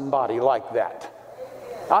follow somebody like that.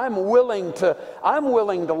 I'm willing to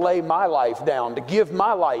lay my life down, to give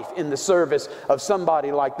my life in the service of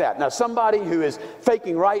somebody like that. Now, somebody who is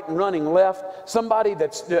faking right and running left, somebody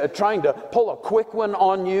that's trying to pull a quick one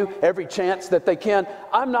on you every chance that they can,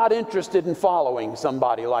 I'm not interested in following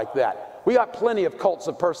somebody like that. We got plenty of cults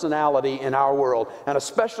of personality in our world, and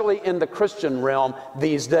especially in the Christian realm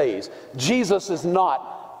these days. Jesus is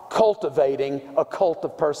not cultivating a cult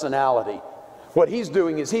of personality. What he's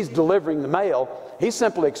doing is he's delivering the mail. He's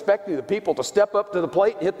simply expecting the people to step up to the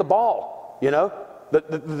plate and hit the ball. You know,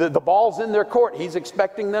 the ball's in their court. He's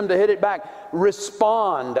expecting them to hit it back.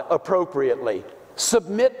 Respond appropriately.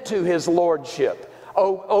 Submit to his lordship.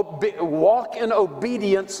 Walk in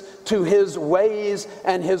obedience to his ways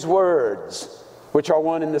and his words, which are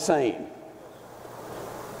one and the same.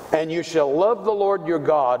 And you shall love the Lord your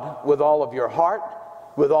God with all of your heart,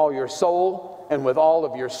 with all your soul, and with all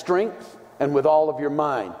of your strength, and with all of your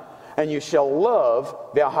mind. And you shall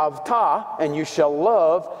love v'ahavta, and you shall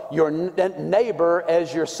love your neighbor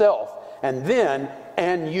as yourself. And then,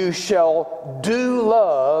 and you shall do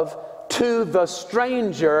love to the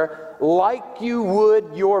stranger like you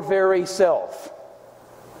would your very self.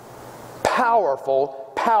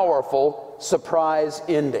 Powerful, powerful surprise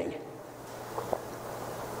ending.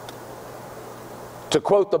 To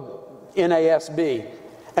quote the NASB,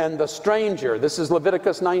 and the stranger, this is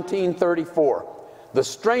Leviticus 19:34, the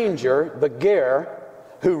stranger, the ger,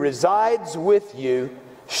 who resides with you,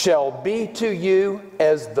 shall be to you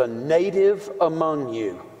as the native among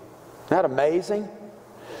you. Isn't that amazing?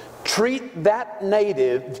 Treat that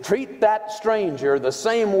native, treat that stranger the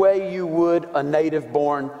same way you would a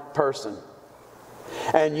native-born person.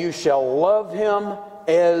 And you shall love him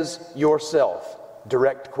as yourself.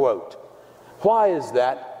 Direct quote. Why is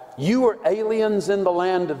that? You were aliens in the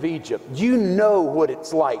land of Egypt. You know what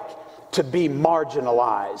it's like to be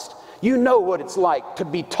marginalized. You know what it's like to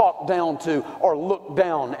be talked down to or looked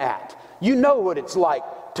down at. You know what it's like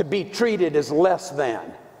to be treated as less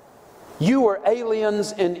than. You were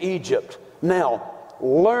aliens in Egypt. Now,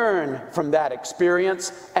 learn from that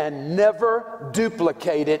experience and never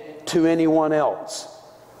duplicate it to anyone else.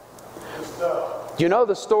 Do you know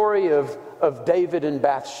the story of David and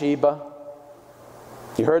Bathsheba?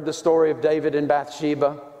 You heard the story of David and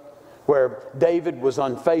Bathsheba, where David was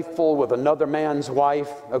unfaithful with another man's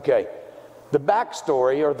wife? Okay. The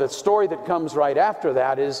backstory, or the story that comes right after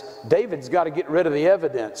that, is David's got to get rid of the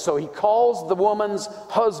evidence. So he calls the woman's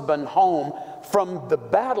husband home from the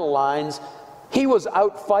battle lines. He was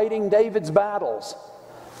out fighting David's battles.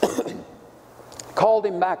 Called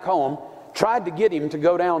him back home, tried to get him to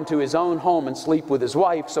go down to his own home and sleep with his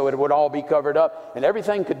wife so it would all be covered up and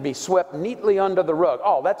everything could be swept neatly under the rug.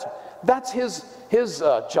 Oh, that's his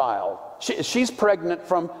child. She's pregnant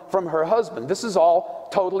from her husband. This is all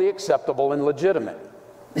totally acceptable and legitimate.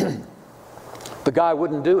 The guy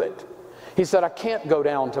wouldn't do it. He said, I can't go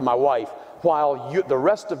down to my wife while the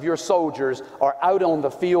rest of your soldiers are out on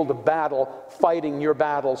the field of battle fighting your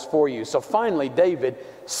battles for you. So finally, David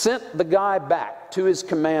sent the guy back to his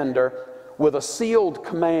commander with a sealed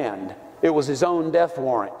command. It was his own death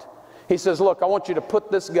warrant. He says, look, I want you to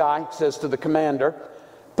put this guy, says to the commander,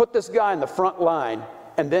 put this guy in the front line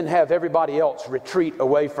and then have everybody else retreat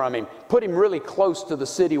away from him. Put him really close to the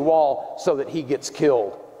city wall so that he gets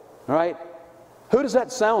killed. All right? Who does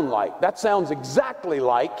that sound like? That sounds exactly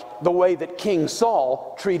like the way that King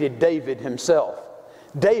Saul treated David himself.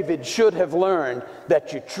 David should have learned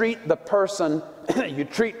that you treat the person, you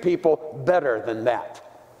treat people better than that.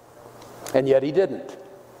 And yet he didn't.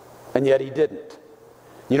 And yet he didn't.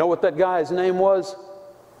 You know what that guy's name was?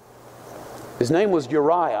 His name was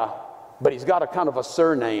Uriah, but he's got a kind of a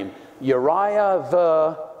surname. Uriah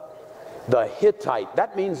the Hittite.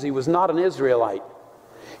 That means he was not an Israelite.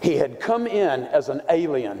 He had come in as an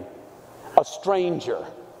alien, a stranger,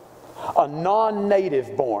 a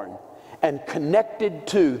non-native born, and connected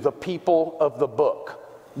to the people of the book,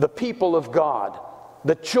 the people of God,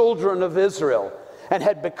 the children of Israel, and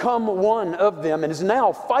had become one of them and is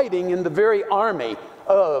now fighting in the very army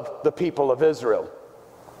of the people of Israel.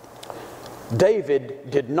 David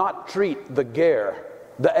did not treat the ger,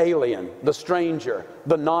 the alien, the stranger,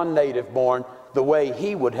 the non-native born, the way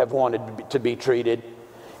he would have wanted to be treated.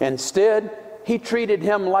 Instead, he treated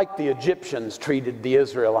him like the Egyptians treated the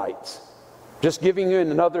Israelites. Just giving you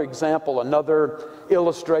another example, another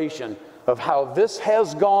illustration of how this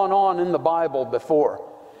has gone on in the Bible before.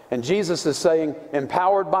 And Jesus is saying,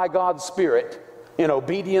 empowered by God's Spirit, in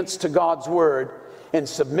obedience to God's Word, in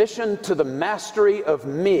submission to the mastery of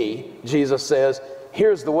me, Jesus says,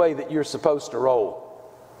 here's the way that you're supposed to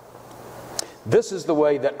roll. This is the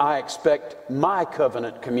way that I expect my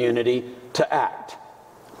covenant community to act.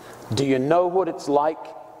 Do you know what it's like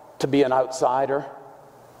to be an outsider?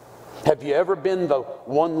 Have you ever been the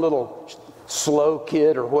one little slow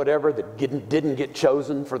kid or whatever that didn't get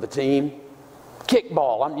chosen for the team?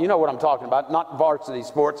 Kickball, you know what I'm talking about, not varsity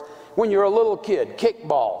sports. When you're a little kid,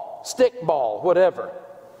 kickball, stickball, whatever.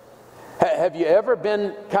 Have you ever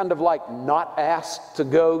been kind of like not asked to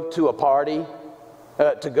go to a party,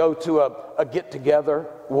 to go to a get-together?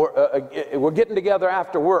 We're getting together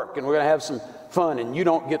after work and we're going to have some fun, and you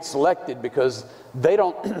don't get selected because they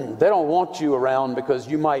don't want you around because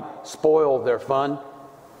you might spoil their fun?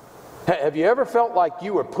 Have you ever felt like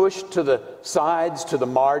you were pushed to the sides, to the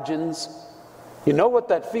margins? You know what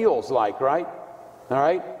that feels like, right? All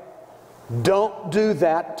right? Don't do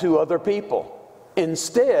that to other people.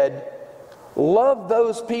 Instead, love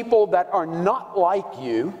those people that are not like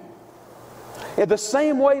you in the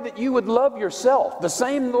same way that you would love yourself, the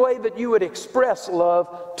same way that you would express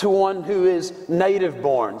love to one who is native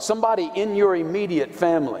born, somebody in your immediate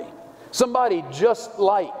family, somebody just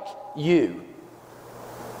like you.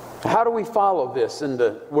 How do we follow this in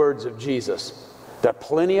the words of Jesus? There are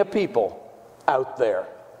plenty of people out there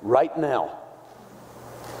right now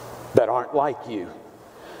that aren't like you.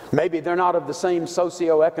 Maybe they're not of the same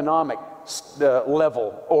socioeconomic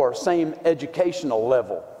level or same educational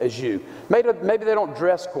level as you. Maybe they don't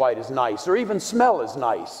dress quite as nice or even smell as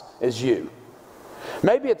nice as you.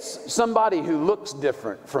 Maybe it's somebody who looks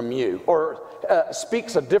different from you or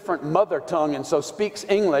speaks a different mother tongue and so speaks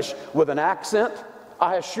English with an accent.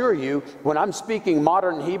 I assure you, when I'm speaking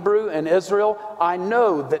modern Hebrew in Israel, I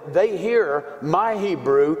know that they hear my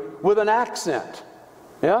Hebrew with an accent.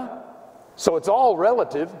 Yeah? So it's all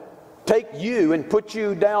relative. Take you and put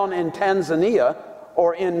you down in Tanzania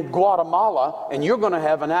or in Guatemala, and you're going to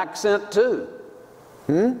have an accent too.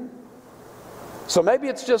 So maybe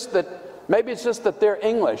it's just that their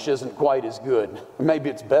English isn't quite as good. Maybe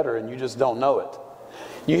it's better and you just don't know it.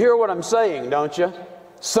 You hear what I'm saying, don't you?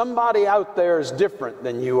 Somebody out there is different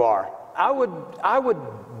than you are. I would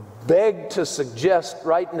beg to suggest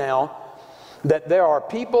right now that there are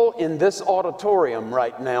people in this auditorium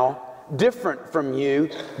right now different from you,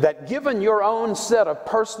 that given your own set of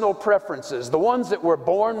personal preferences, the ones that we're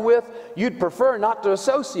born with, you'd prefer not to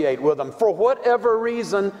associate with them for whatever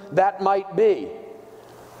reason that might be.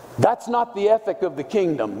 That's not the ethic of the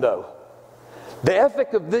kingdom, though. The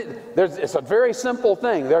ethic of it's a very simple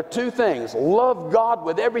thing. There are two things. Love God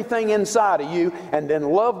with everything inside of you, and then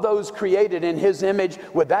love those created in His image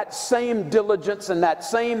with that same diligence and that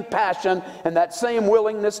same passion and that same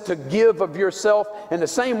willingness to give of yourself in the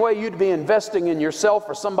same way you'd be investing in yourself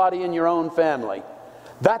or somebody in your own family.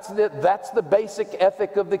 That's the basic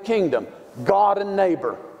ethic of the kingdom. God and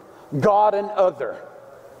neighbor. God and other.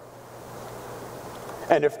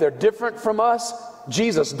 And if they're different from us,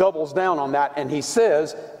 Jesus doubles down on that and He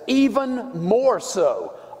says, even more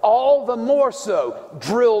so, all the more so,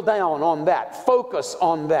 drill down on that, focus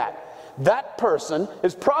on that. That person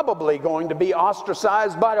is probably going to be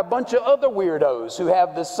ostracized by a bunch of other weirdos who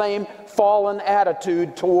have the same fallen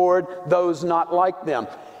attitude toward those not like them.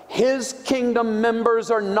 His kingdom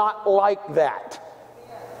members are not like that.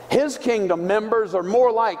 His kingdom members are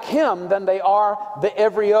more like Him than they are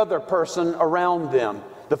every other person around them.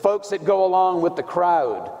 The folks that go along with the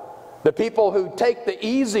crowd. The people who take the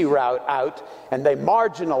easy route out and they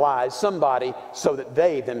marginalize somebody so that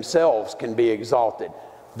they themselves can be exalted.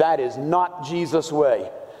 That is not Jesus' way.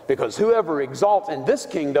 Because whoever exalts in this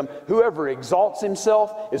kingdom, whoever exalts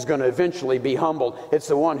himself is going to eventually be humbled. It's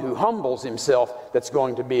the one who humbles himself that's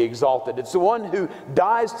going to be exalted. It's the one who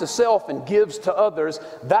dies to self and gives to others.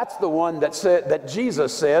 That's the one that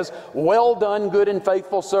Jesus says, well done, good and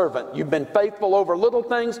faithful servant. You've been faithful over little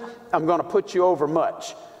things, I'm going to put you over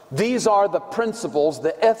much. These are the principles,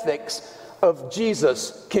 the ethics of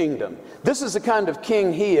Jesus' kingdom. This is the kind of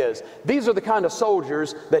king He is. These are the kind of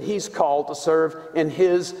soldiers that He's called to serve in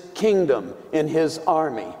His kingdom, in His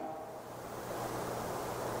army.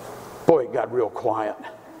 Boy, it got real quiet.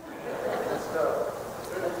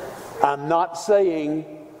 I'm not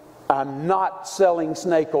selling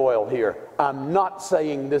snake oil here. I'm not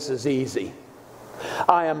saying this is easy.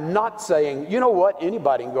 I am not saying, you know what,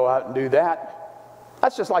 anybody can go out and do that.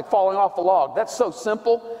 That's just like falling off a log. That's so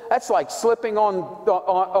simple. That's like slipping on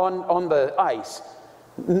the ice.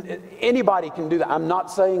 Anybody can do that. I'm not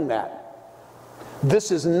saying that. This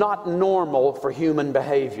is not normal for human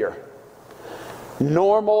behavior.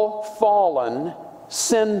 Normal, fallen,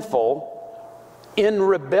 sinful, in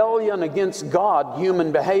rebellion against God,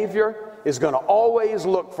 human behavior is going to always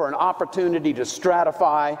look for an opportunity to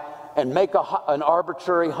stratify and make an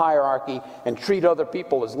arbitrary hierarchy and treat other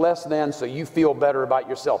people as less than so you feel better about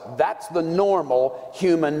yourself. That's the normal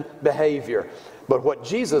human behavior. But what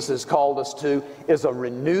Jesus has called us to is a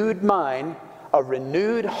renewed mind, a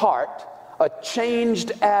renewed heart, a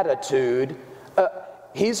changed attitude.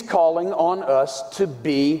 He's calling on us to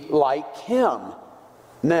be like Him.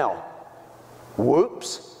 Now,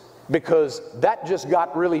 whoops, because that just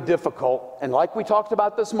got really difficult. And like we talked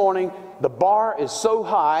about this morning, the bar is so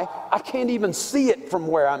high, I can't even see it from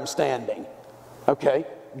where I'm standing. Okay,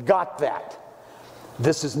 got that.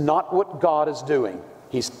 This is not what God is doing.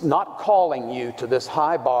 He's not calling you to this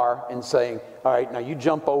high bar and saying, all right, now you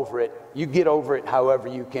jump over it. You get over it however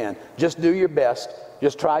you can. Just do your best.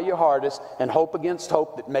 Just try your hardest and hope against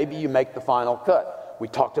hope that maybe you make the final cut. We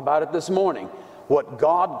talked about it this morning. What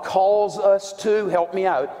God calls us to, help me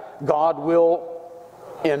out, God will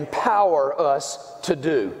empower us to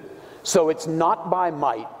do. So it's not by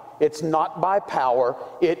might. It's not by power.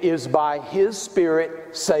 It is by His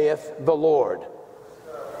Spirit, saith the Lord.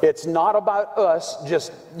 It's not about us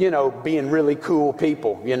just, being really cool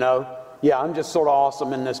people, Yeah, I'm just sort of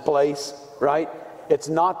awesome in this place, right? It's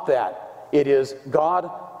not that. It is, God,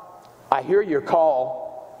 I hear your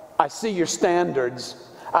call. I see your standards.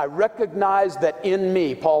 I recognize that in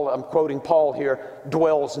me, Paul, I'm quoting Paul here,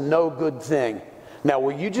 dwells no good thing. Now,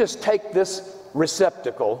 will you just take this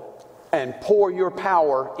receptacle and pour your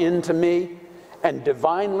power into me and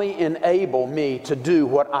divinely enable me to do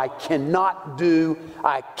what I cannot do,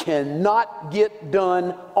 I cannot get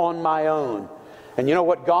done on my own. And you know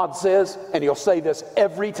what God says? And He'll say this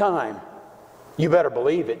every time. You better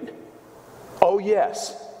believe it. Oh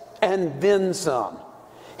yes, and then some.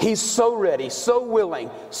 He's so ready, so willing,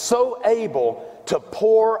 so able to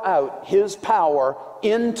pour out His power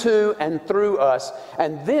into and through us.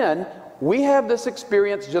 And then we have this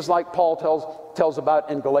experience just like Paul tells about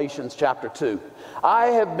in Galatians chapter 2. I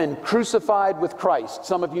have been crucified with Christ.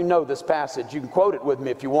 Some of you know this passage. You can quote it with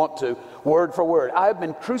me if you want to, word for word. I have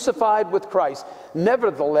been crucified with Christ.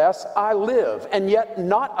 Nevertheless, I live, and yet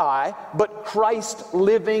not I, but Christ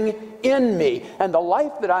living in me. And the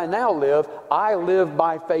life that I now live, I live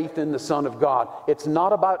by faith in the Son of God. It's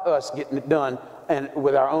not about us getting it done and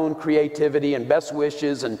with our own creativity and best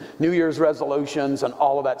wishes and New Year's resolutions and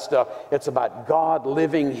all of that stuff. It's about God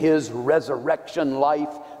living His resurrection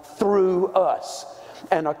life through us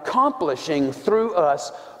and accomplishing through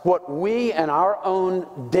us what we and our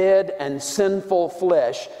own dead and sinful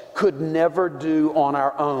flesh could never do on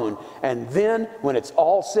our own. And then when it's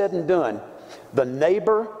all said and done, the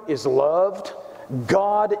neighbor is loved,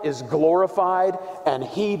 God is glorified, and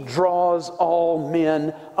He draws all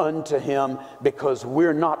men unto Him because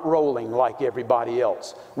we're not rolling like everybody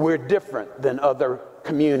else. We're different than other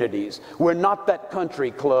communities. We're not that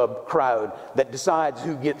country club crowd that decides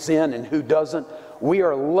who gets in and who doesn't. We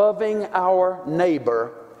are loving our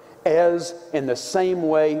neighbor as in the same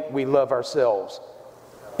way we love ourselves,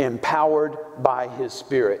 empowered by His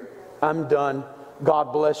Spirit. I'm done.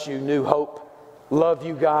 God bless you, New Hope. Love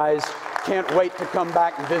you guys. Can't wait to come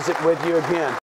back and visit with you again.